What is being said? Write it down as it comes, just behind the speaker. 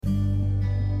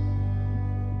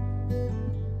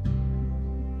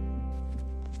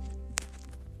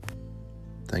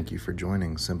Thank you for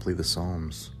joining Simply the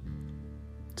Psalms.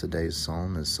 Today's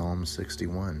psalm is Psalm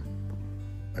 61,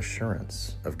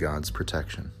 Assurance of God's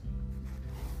Protection.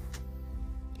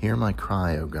 Hear my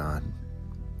cry, O God.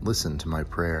 Listen to my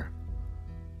prayer.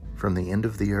 From the end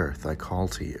of the earth I call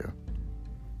to you.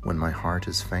 When my heart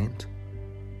is faint,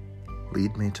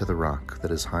 lead me to the rock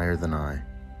that is higher than I,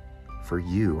 for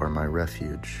you are my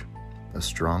refuge, a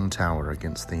strong tower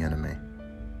against the enemy.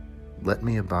 Let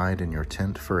me abide in your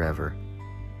tent forever.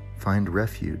 Find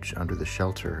refuge under the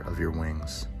shelter of your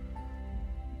wings.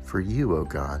 For you, O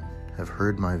God, have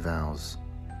heard my vows.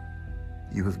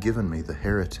 You have given me the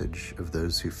heritage of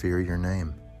those who fear your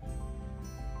name.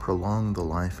 Prolong the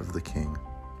life of the king.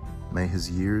 May his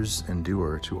years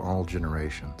endure to all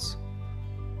generations.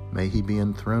 May he be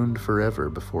enthroned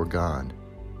forever before God.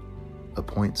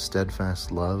 Appoint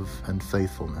steadfast love and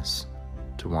faithfulness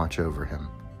to watch over him.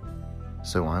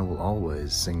 So I will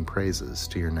always sing praises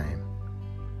to your name,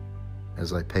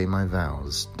 as I pay my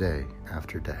vows day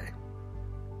after day.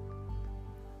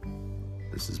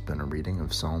 This has been a reading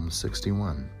of Psalm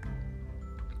 61.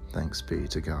 Thanks be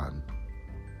to God.